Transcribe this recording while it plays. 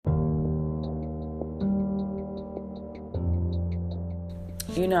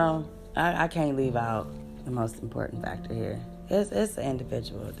You know, I can't leave out the most important factor here. It's the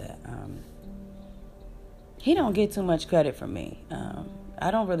individual that he don't get too much credit from me.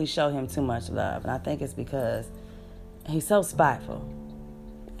 I don't really show him too much love, and I think it's because he's so spiteful,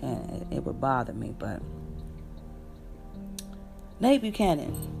 and it would bother me. But Nate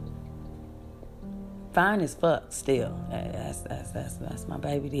Buchanan, fine as fuck still. That's my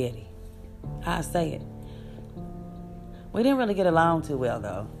baby daddy. I say it. We didn't really get along too well,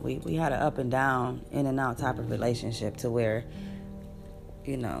 though. We had an up and down, in and out type of relationship to where,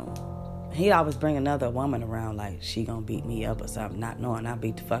 you know, he'd always bring another woman around like she gonna beat me up or something, not knowing I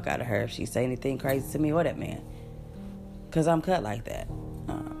beat the fuck out of her if she say anything crazy to me or that man. Because I'm cut like that.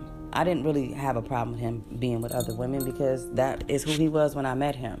 I didn't really have a problem with him being with other women because that is who he was when I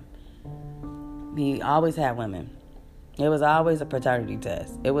met him. He always had women. It was always a paternity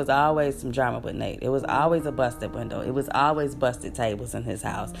test. It was always some drama with Nate. It was always a busted window. It was always busted tables in his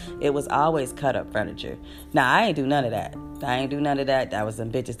house. It was always cut up furniture. Now, I ain't do none of that. That was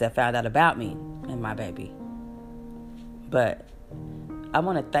some bitches that found out about me and my baby. But I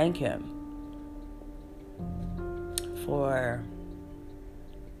want to thank him for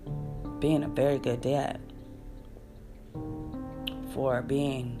being a very good dad, for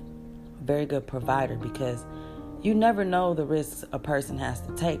being a very good provider, because you never know the risks a person has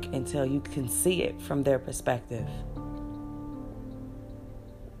to take until you can see it from their perspective.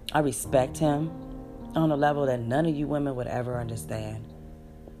 I respect him on a level that none of you women would ever understand.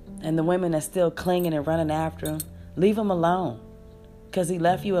 And the women that's still clinging and running after him, leave him alone. Because he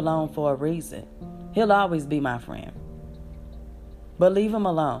left you alone for a reason. He'll always be my friend. But leave him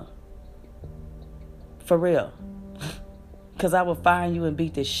alone. For real. Because I will fire you and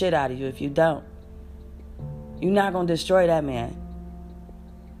beat the shit out of you if you don't. You're not going to destroy that man.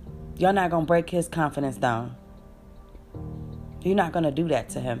 You're not going to break his confidence down. You're not going to do that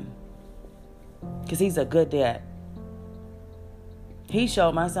to him. Because he's a good dad. He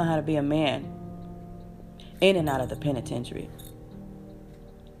showed my son how to be a man in and out of the penitentiary.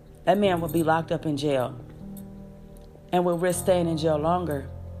 That man would be locked up in jail and would risk staying in jail longer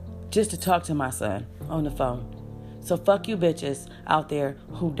just to talk to my son on the phone. So fuck you bitches out there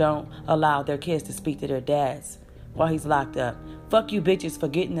who don't allow their kids to speak to their dads while he's locked up. Fuck you bitches for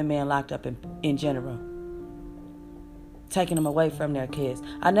getting the man locked up in general. Taking him away from their kids.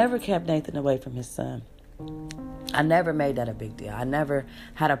 I never kept Nathan away from his son. I never made that a big deal. I never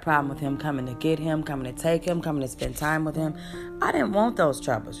had a problem with him coming to get him, coming to take him, coming to spend time with him. I didn't want those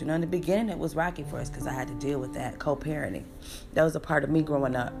troubles. You know, in the beginning it was rocky for us because I had to deal with that co-parenting. That was a part of me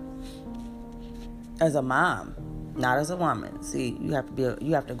growing up as a mom. Not as a woman. See, you have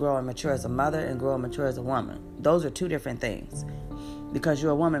to grow and mature as a mother and grow and mature as a woman. Those are two different things. Because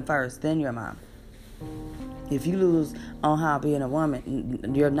you're a woman first, then you're a mom. If you lose on how being a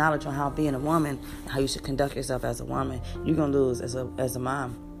woman, your knowledge on how being a woman, how you should conduct yourself as a woman, you're going to lose as a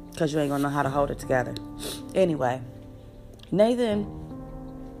mom. Because you ain't going to know how to hold it together. Anyway, Nathan,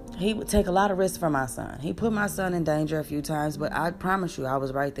 he would take a lot of risks for my son. He put my son in danger a few times, but I promise you, I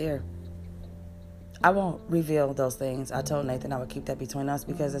was right there. I won't reveal those things. I told Nathan I would keep that between us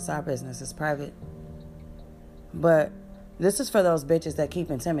because it's our business. It's private. But this is for those bitches that keep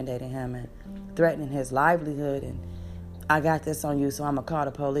intimidating him and threatening his livelihood. And I got this on you, so I'm going to call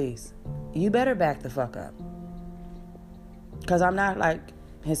the police. You better back the fuck up. Because I'm not like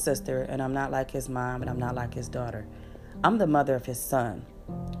his sister, and I'm not like his mom, and I'm not like his daughter. I'm the mother of his son.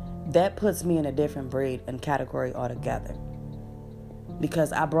 That puts me in a different breed and category altogether.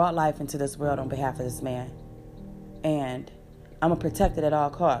 Because I brought life into this world on behalf of this man. And I'm going to protect it at all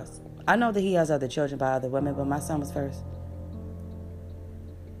costs. I know that he has other children by other women, but my son was first.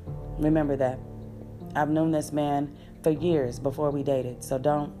 Remember that. I've known this man for years before we dated. So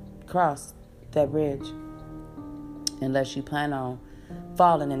don't cross that bridge unless you plan on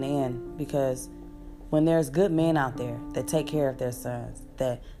falling in the end. Because when there's good men out there that take care of their sons,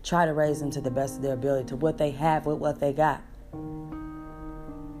 that try to raise them to the best of their ability, to what they have with what they got,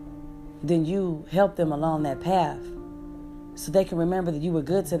 then you help them along that path so they can remember that you were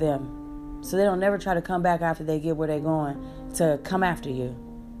good to them, so they don't never try to come back after they get where they're going to come after you.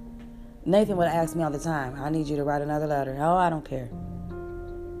 Nathan would ask me all the time, I need you to write another letter. Oh, I don't care.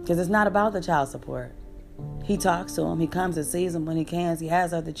 Because it's not about the child support. He talks to him. He comes and sees him when he can. He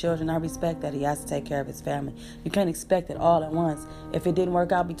has other children. I respect that. He has to take care of his family. You can't expect it all at once. If it didn't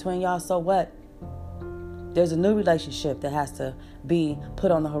work out between y'all, so what? There's a new relationship that has to be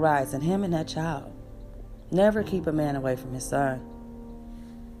put on the horizon. Him and that child. Never keep a man away from his son.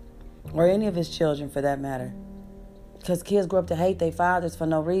 Or any of his children for that matter. Because kids grow up to hate their fathers for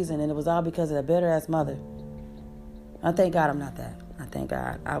no reason. And it was all because of a bitter-ass mother. I thank God I'm not that. I thank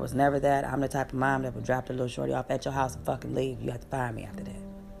God. I was never that. I'm the type of mom that would drop the little shorty off at your house and fucking leave. You have to find me after that.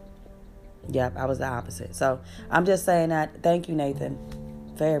 Yep, I was the opposite. So I'm just saying that. Thank you, Nathan,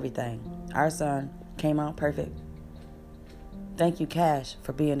 for everything. Our son came out perfect. Thank you, Cash,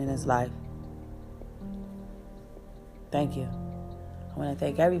 for being in his life. Thank you. I want to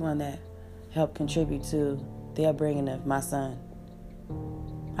thank everyone that helped contribute to the upbringing of my son.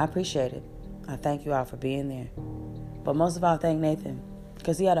 I appreciate it. I thank you all for being there. But most of all, thank Nathan,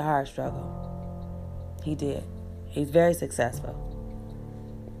 because he had a hard struggle. He did. He's very successful.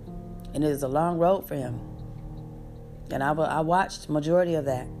 And it is a long road for him. And I watched majority of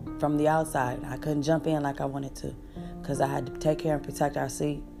that from the outside. I couldn't jump in like I wanted to because I had to take care and protect our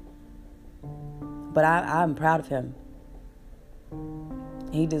seed. But I'm proud of him.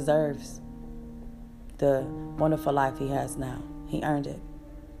 He deserves the wonderful life he has now. He earned it.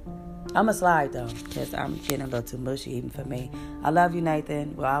 I'm a slide, though, because I'm getting a little too mushy even for me. I love you,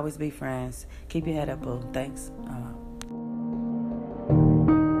 Nathan. We'll always be friends. Keep your head up, boo. Thanks.